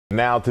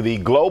Now to the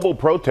global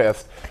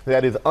protest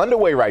that is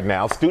underway right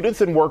now.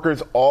 Students and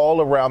workers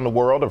all around the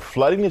world are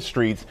flooding the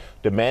streets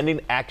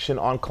demanding action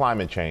on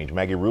climate change.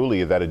 Maggie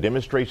Rulli is at a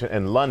demonstration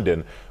in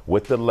London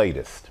with the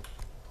latest.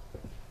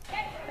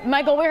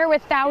 Michael, we're here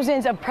with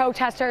thousands of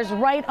protesters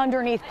right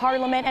underneath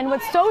Parliament. And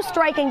what's so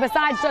striking,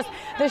 besides just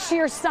the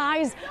sheer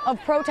size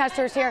of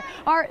protesters here,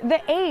 are the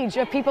age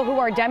of people who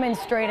are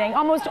demonstrating.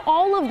 Almost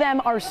all of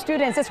them are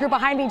students. This group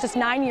behind me, just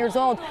 9 years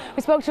old.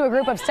 We spoke to a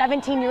group of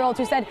 17-year-olds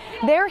who said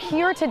they're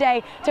here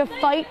today to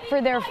fight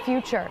for their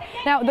future.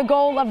 Now, the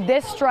goal of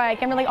this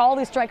strike, and really all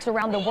these strikes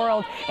around the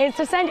world, is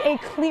to send a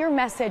clear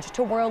message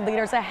to world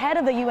leaders ahead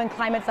of the UN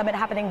Climate Summit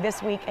happening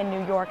this week in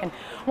New York. And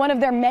one of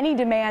their many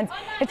demands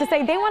is to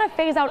say they want to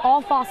phase out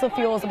all fossil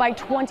fuels by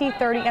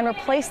 2030 and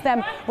replace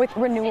them with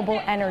renewable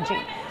energy.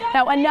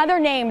 Now, another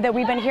name that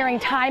we've been hearing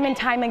time and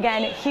time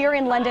again here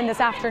in London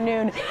this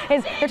afternoon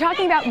is they're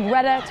talking about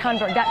Greta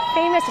Thunberg, that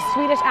famous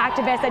Swedish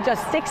activist at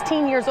just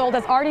 16 years old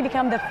has already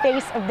become the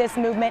face of this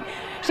movement.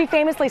 She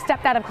famously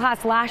stepped out of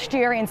class last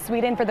year in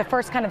Sweden for the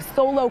first kind of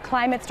solo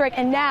climate strike.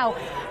 And now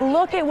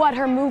look at what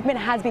her movement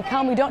has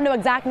become. We don't know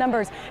exact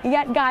numbers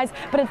yet, guys,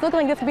 but it's looking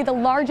like this will be the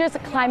largest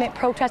climate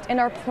protest in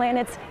our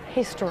planet's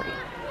history.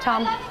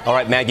 Tom. All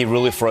right, Maggie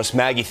Rulli for us.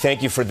 Maggie,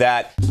 thank you for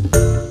that.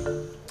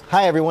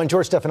 Hi, everyone.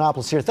 George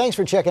Stephanopoulos here. Thanks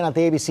for checking out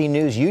the ABC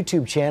News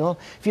YouTube channel.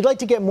 If you'd like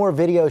to get more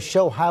videos,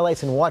 show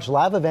highlights, and watch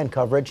live event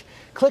coverage,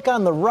 click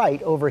on the right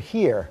over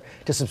here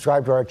to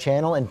subscribe to our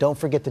channel. And don't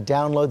forget to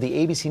download the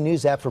ABC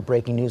News app for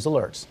breaking news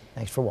alerts.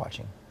 Thanks for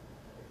watching.